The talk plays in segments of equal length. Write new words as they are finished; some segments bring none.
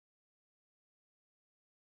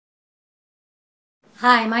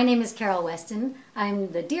Hi, my name is Carol Weston.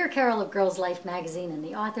 I'm the Dear Carol of Girls Life magazine and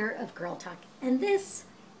the author of Girl Talk. And this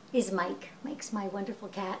is Mike. Mike's my wonderful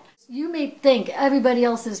cat. You may think everybody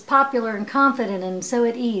else is popular and confident and so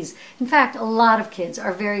at ease. In fact, a lot of kids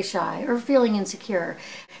are very shy or feeling insecure.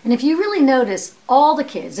 And if you really notice all the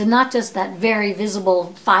kids, and not just that very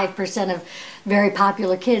visible 5% of very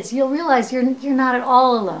popular kids, you'll realize you're not at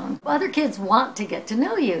all alone. Other kids want to get to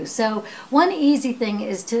know you. So one easy thing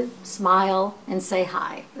is to smile and say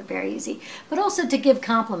hi. Very easy. But also to give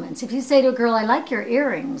compliments. If you say to a girl, I like your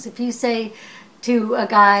earrings. If you say to a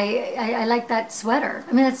guy, I like that sweater.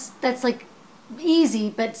 I mean, that's like easy,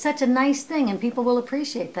 but such a nice thing, and people will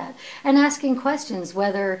appreciate that. And asking questions,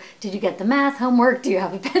 whether, did you get the math homework? Do you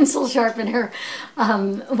have a pencil sharpener?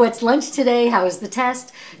 What's lunch today? How is the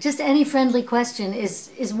test? Just any friendly question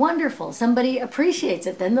is wonderful. Somebody appreciates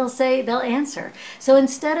it, then they'll answer. So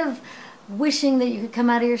instead of wishing that you could come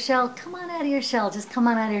out of your shell, come on out of your shell. Just come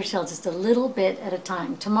on out of your shell, just a little bit at a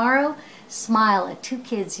time. Tomorrow, smile at two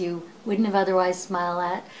kids you wouldn't have otherwise smiled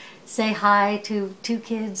at. Say hi to two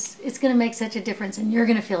kids. It's going to make such a difference, and you're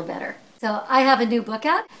going to feel better. So I have a new book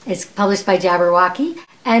out. It's published by Jabberwocky,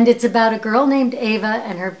 and it's about a girl named Ava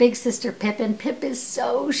and her big sister Pip, and Pip is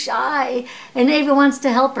so shy, and Ava wants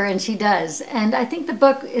to help her, and she does. And I think the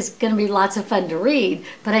book is going to be lots of fun to read,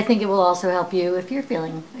 but I think it will also help you if you're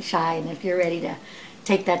feeling shy and if you're ready to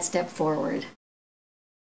take that step forward.